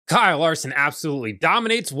Kyle Larson absolutely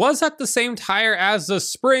dominates, was at the same tire as the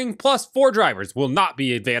spring, plus 4 drivers will not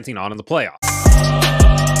be advancing on in the playoffs.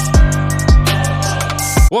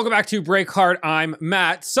 Welcome back to Break Hard. I'm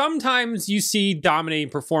Matt. Sometimes you see dominating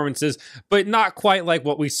performances, but not quite like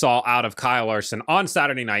what we saw out of Kyle Larson on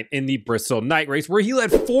Saturday night in the Bristol night race, where he led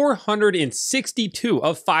 462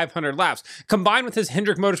 of 500 laps. Combined with his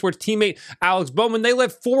Hendrick Motorsports teammate Alex Bowman, they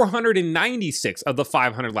led 496 of the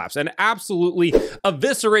 500 laps. An absolutely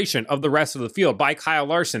evisceration of the rest of the field by Kyle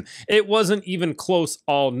Larson. It wasn't even close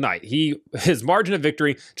all night. His margin of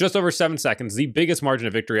victory, just over 7 seconds, the biggest margin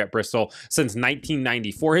of victory at Bristol since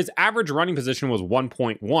 1994. His average running position was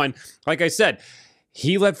 1.1. Like I said,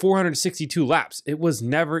 he led 462 laps. It was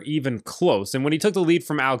never even close. And when he took the lead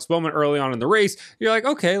from Alex Bowman early on in the race, you're like,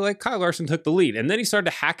 okay, like Kyle Larson took the lead. And then he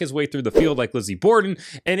started to hack his way through the field like Lizzie Borden,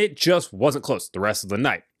 and it just wasn't close the rest of the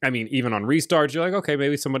night. I mean, even on restarts, you're like, okay,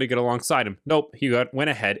 maybe somebody get alongside him. Nope, he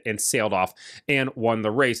went ahead and sailed off and won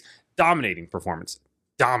the race. Dominating performance.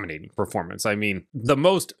 I mean, the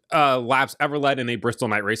most laps ever led in a Bristol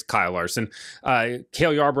night race, Kyle Larson.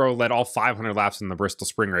 Cale Yarborough led all 500 laps in the Bristol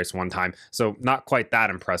spring race one time, so not quite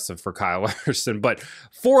that impressive for Kyle Larson, but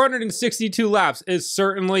 462 laps is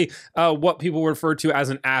certainly what people refer to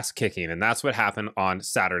as an ass kicking, and that's what happened on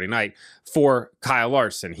Saturday night for Kyle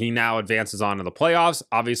Larson. He now advances on to the playoffs.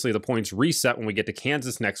 Obviously, the points reset when we get to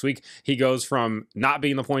Kansas next week. He goes from not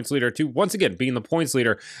being the points leader to, once again, being the points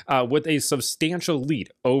leader with a substantial lead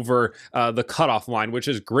over the cutoff line, which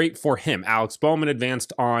is great for him. Alex Bowman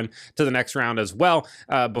advanced on to the next round as well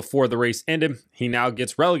before the race ended. He now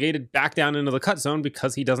gets relegated back down into the cut zone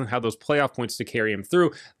because he doesn't have those playoff points to carry him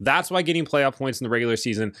through. That's why getting playoff points in the regular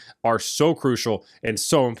season are so crucial and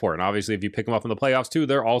so important. Obviously, if you pick them up in the playoffs too,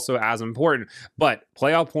 they're also as important. But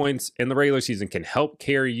playoff points in the regular season can help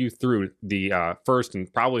carry you through the first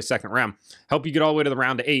and probably second round, help you get all the way to the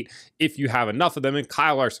round of 8 if you have enough of them. And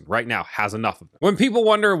Kyle Larson right now has enough of them. When people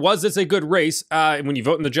wonder, was this a good race? When you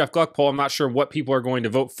vote in the Jeff Gluck poll, I'm not sure what people are going to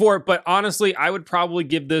vote for, but honestly, I would probably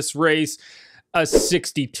give this race a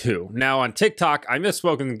 62. Now on TikTok, I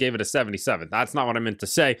misspoke and gave it a 77. That's not what I meant to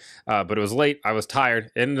say, but it was late. I was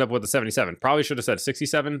tired. It ended up with a 77. Probably should have said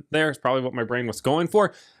 67 there. It's probably what my brain was going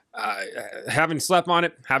for. Having slept on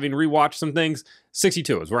it, having rewatched some things,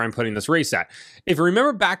 62 is where I'm putting this race at. If you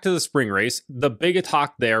remember back to the spring race, the big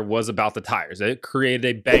talk there was about the tires. It created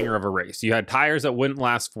a banger of a race. You had tires that wouldn't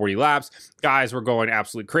last 40 laps. Guys were going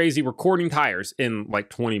absolutely crazy, recording tires in like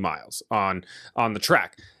 20 miles on the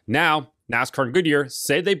track. Now, NASCAR and Goodyear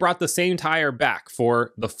say they brought the same tire back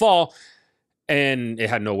for the fall, and it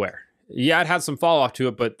had no wear. Yeah, it had some fall off to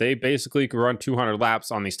it, but they basically could run 200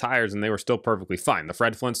 laps on these tires, and they were still perfectly fine. The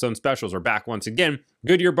Fred Flintstone specials are back once again.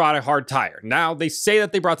 Goodyear brought a hard tire. Now, they say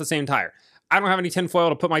that they brought the same tire. I don't have any tinfoil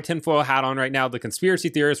to put my tinfoil hat on right now. The conspiracy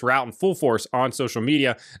theorists were out in full force on social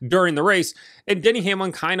media during the race, and Denny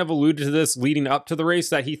Hamlin kind of alluded to this leading up to the race,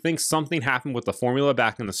 that he thinks something happened with the formula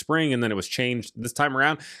back in the spring, and then it was changed this time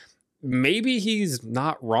around. Maybe he's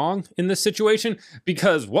not wrong in this situation,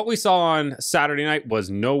 because what we saw on Saturday night was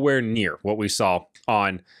nowhere near what we saw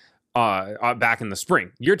on back in the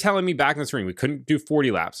spring. You're telling me back in the spring we couldn't do 40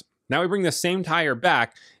 laps. Now we bring the same tire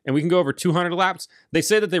back and we can go over 200 laps. They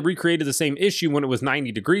say that they recreated the same issue when it was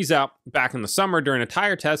 90 degrees out back in the summer during a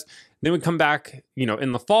tire test. Then we come back,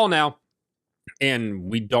 in the fall now, and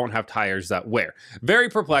we don't have tires that wear. Very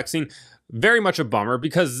perplexing. Very much a bummer,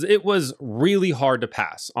 because it was really hard to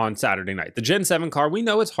pass on Saturday night. The Gen 7 car, we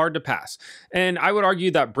know it's hard to pass. And I would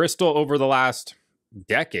argue that Bristol over the last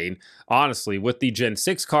decade, honestly, with the Gen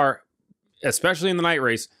 6 car, especially in the night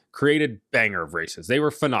race, created banger of races. They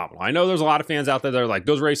were phenomenal. I know there's a lot of fans out there that are like,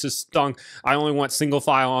 those races stunk. I only want single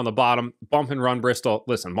file on the bottom, bump and run Bristol.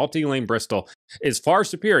 Listen, multi-lane Bristol is far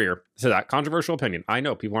superior to that controversial opinion. I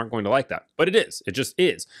know people aren't going to like that, but it is. It just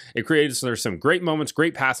is. It created, so there's some great moments,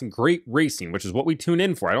 great passing, great racing, which is what we tune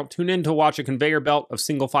in for. I don't tune in to watch a conveyor belt of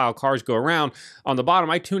single file cars go around on the bottom.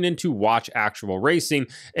 I tune in to watch actual racing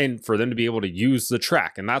and for them to be able to use the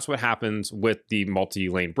track. And that's what happens with the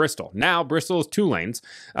multi-lane Bristol. Now, Bristol is 2 lanes,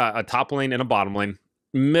 a top lane and a bottom lane.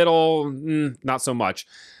 Middle, not so much.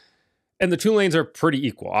 And the 2 lanes are pretty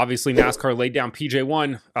equal. Obviously, NASCAR laid down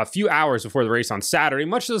PJ1 a few hours before the race on Saturday,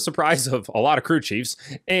 much to the surprise of a lot of crew chiefs,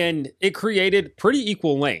 and it created pretty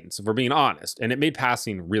equal lanes, if we're being honest, and it made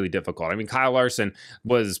passing really difficult. I mean, Kyle Larson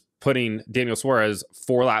was putting Daniel Suarez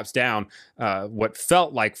 4 laps down, what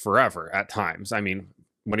felt like forever at times. I mean,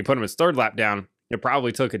 when he put him his 3rd lap down, It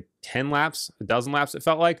probably took 10 laps, a dozen laps, it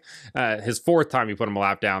felt like. His fourth time he put him a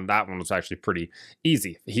lap down, that one was actually pretty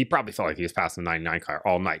easy. He probably felt like he was passing the 99 car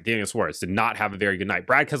all night. Daniel Suarez did not have a very good night.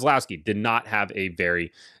 Brad Keselowski did not have a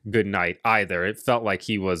very good night either. It felt like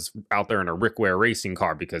he was out there in a Rick Ware racing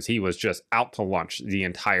car because he was just out to lunch the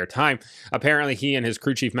entire time. Apparently, he and his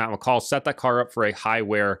crew chief, Matt McCall, set that car up for a high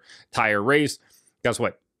wear tire race. Guess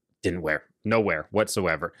what? Didn't wear. No wear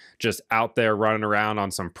whatsoever. Just out there running around on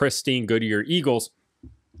some pristine Goodyear Eagles,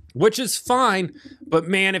 which is fine. But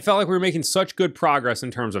man, it felt like we were making such good progress in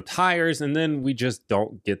terms of tires, and then we just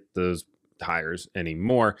don't get those tires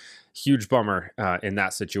anymore. Huge bummer in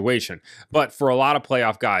that situation. But for a lot of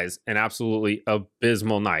playoff guys, an absolutely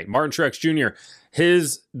abysmal night. Martin Truex Jr.,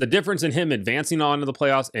 the difference in him advancing on to the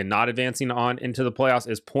playoffs and not advancing on into the playoffs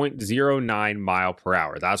is 0.09 mile per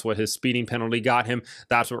hour. That's what his speeding penalty got him.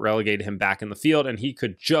 That's what relegated him back in the field, and he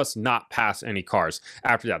could just not pass any cars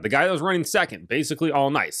after that. The guy that was running second basically all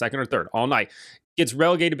night, second or third all night, gets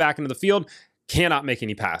relegated back into the field, cannot make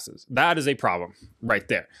any passes. That is a problem right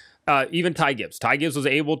there. Even Ty Gibbs. Ty Gibbs was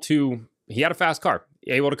able to, he had a fast car,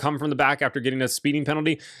 able to come from the back after getting a speeding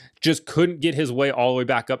penalty, just couldn't get his way all the way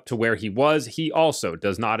back up to where he was. He also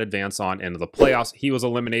does not advance on into the playoffs. He was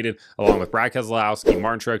eliminated along with Brad Keselowski,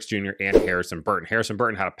 Martin Truex Jr., and Harrison Burton. Harrison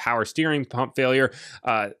Burton had a power steering pump failure.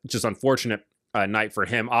 Just unfortunate night for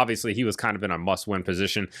him. Obviously, he was kind of in a must-win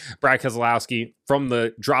position. Brad Keselowski, from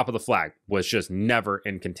the drop of the flag, was just never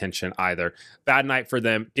in contention either. Bad night for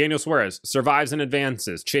them. Daniel Suarez survives and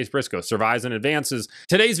advances. Chase Briscoe survives and advances.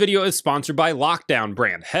 Today's video is sponsored by Lockdown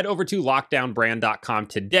Brand. Head over to lockdownbrand.com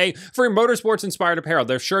today for your motorsports-inspired apparel.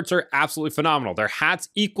 Their shirts are absolutely phenomenal. Their hats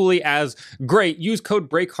equally as great. Use code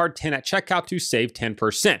BRAKEHARD10 at checkout to save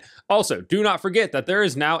 10%. Also, do not forget that there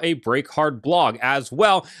is now a Brake Hard blog as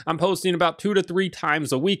well. I'm posting about 2 to 3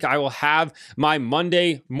 times a week. I will have my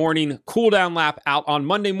Monday morning cool down lap out on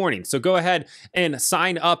Monday morning. So go ahead and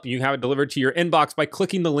sign up. You have it delivered to your inbox by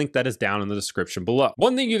clicking the link that is down in the description below.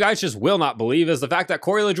 One thing you guys just will not believe is the fact that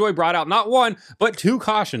Corey LaJoie brought out not one, but 2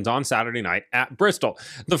 cautions on Saturday night at Bristol.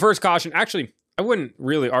 The first caution, actually, I wouldn't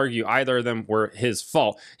really argue either of them were his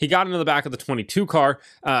fault. He got into the back of the 22 car,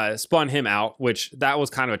 spun him out, which that was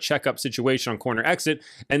kind of a checkup situation on corner exit.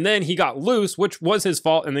 And then he got loose, which was his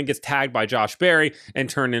fault, and then gets tagged by Josh Berry and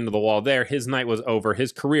turned into the wall there. His night was over.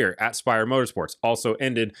 His career at Spire Motorsports also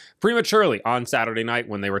ended prematurely on Saturday night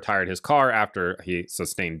when they retired his car after he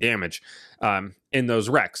sustained damage in those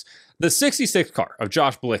wrecks. The 66 car of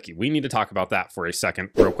Josh Bilicki, we need to talk about that for a second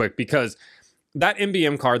real quick, because that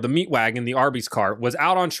MBM car, the meat wagon, the Arby's car, was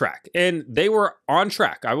out on track, and they were on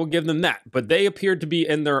track. I will give them that, but they appeared to be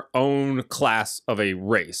in their own class of a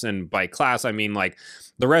race. And by class, I mean like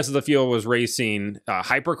the rest of the field was racing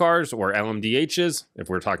hypercars or LMDHs, if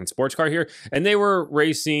we're talking sports car here, and they were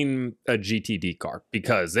racing a GTD car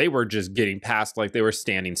because they were just getting past like they were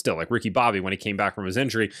standing still. Like Ricky Bobby, when he came back from his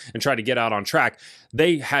injury and tried to get out on track,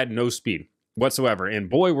 they had no speed whatsoever, and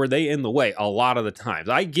boy were they in the way a lot of the times.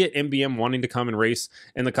 I get MBM wanting to come and race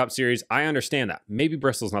in the Cup Series. I understand that. Maybe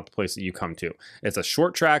Bristol's not the place that you come to. It's a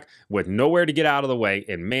short track with nowhere to get out of the way,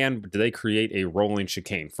 and man, do they create a rolling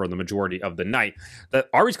chicane for the majority of the night. The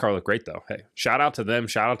Arby's car looked great though. Hey, shout out to them,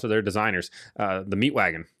 shout out to their designers. The meat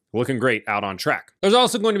wagon looking great out on track. There's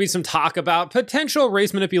also going to be some talk about potential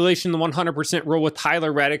race manipulation, the 100% rule with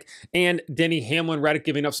Tyler Reddick and Denny Hamlin. Reddick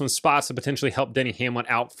giving up some spots to potentially help Denny Hamlin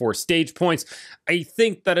out for stage points. I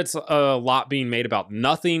think that it's a lot being made about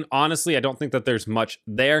nothing. Honestly, I don't think that there's much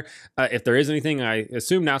there. If there is anything, I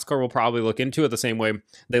assume NASCAR will probably look into it the same way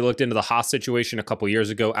they looked into the Haas situation a couple years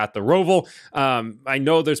ago at the Roval. I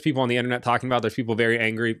know there's people on the internet talking about, there's people very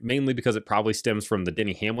angry, mainly because it probably stems from the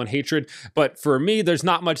Denny Hamlin hatred. But for me, there's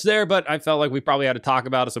not much there, but I felt like we probably had to talk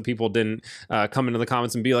about it so people didn't come into the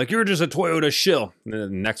comments and be like, you're just a Toyota shill.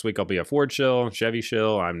 Next week I'll be a Ford shill, Chevy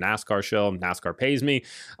shill, I'm NASCAR shill, NASCAR pays me.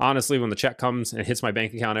 Honestly, when the check comes and hits my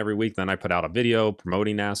bank account every week, then I put out a video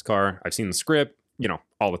promoting NASCAR. I've seen the script, you know,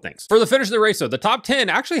 all the things. For the finish of the race, though, the top 10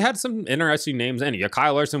 actually had some interesting names in it. You have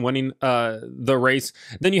Kyle Larson winning the race.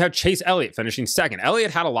 Then you have Chase Elliott finishing second.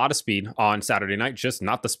 Elliott had a lot of speed on Saturday night, just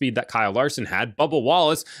not the speed that Kyle Larson had. Bubba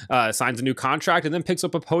Wallace signs a new contract and then picks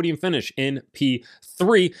up a podium finish in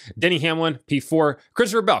P3. Denny Hamlin, P4.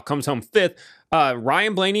 Christopher Bell comes home 5th.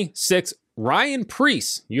 Ryan Blaney, 6th. Ryan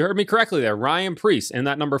Preece, you heard me correctly there, Ryan Preece in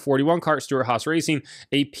that number 41 car, Stewart Haas Racing,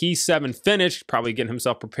 a P7 finish, probably getting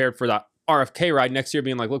himself prepared for that RFK ride next year,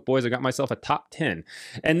 being like, look, boys, I got myself a top 10.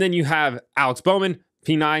 And then you have Alex Bowman,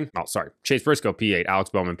 P9. Oh, sorry. Chase Briscoe, P8. Alex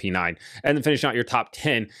Bowman, P9. And then finishing out your top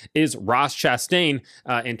 10 is Ross Chastain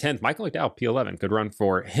in 10th. Michael McDowell, P11. Good run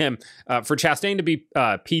for him. For Chastain to be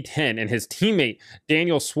P10 and his teammate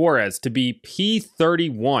Daniel Suarez to be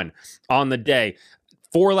P31 on the day,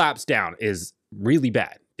 4 laps down, is really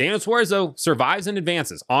bad. Daniel Suarez, though, survives and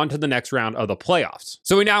advances on to the next round of the playoffs.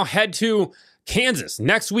 So we now head to Kansas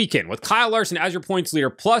next weekend with Kyle Larson as your points leader,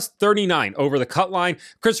 plus 39 over the cut line.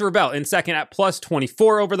 Christopher Bell in second at plus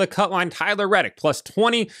 24 over the cut line. Tyler Reddick plus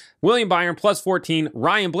 20. William Byron plus 14.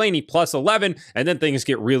 Ryan Blaney plus 11. And then things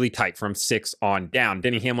get really tight from 6 on down.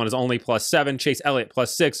 Denny Hamlin is only plus 7. Chase Elliott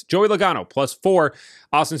plus 6. Joey Logano plus 4.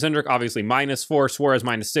 Austin Cindric obviously minus 4. Suarez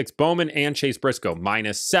minus 6. Bowman and Chase Briscoe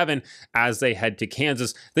minus 7 as they head to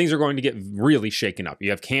Kansas. Things are going to get really shaken up.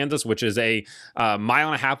 You have Kansas, which is a mile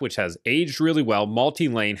and a half, which has aged really well.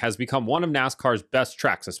 Multi-lane, has become one of NASCAR's best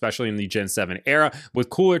tracks, especially in the Gen 7 era. With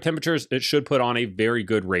cooler temperatures, it should put on a very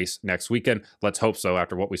good race next weekend. Let's hope so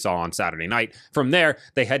after what we saw on Saturday night. From there,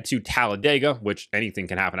 they head to Talladega, which anything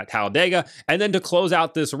can happen at Talladega. And then to close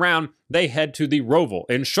out this round, they head to the Roval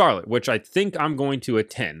in Charlotte, which I think I'm going to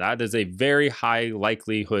attend. That is a very high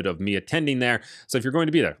likelihood of me attending there. So if you're going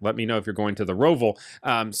to be there, let me know if you're going to the Roval.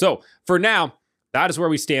 So for now, that is where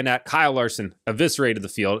we stand at. Kyle Larson eviscerated the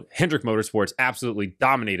field. Hendrick Motorsports absolutely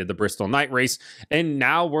dominated the Bristol night race. And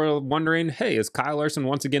now we're wondering, hey, is Kyle Larson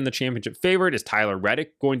once again the championship favorite? Is Tyler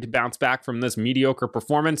Reddick going to bounce back from this mediocre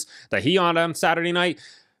performance that he had on Saturday night?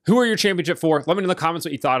 Who are your championship for? Let me know in the comments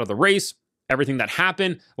what you thought of the race, everything that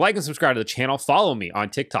happened. Like and subscribe to the channel. Follow me on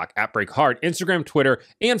TikTok at BreakHard, Instagram, Twitter,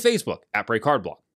 and Facebook at BreakHardBlog.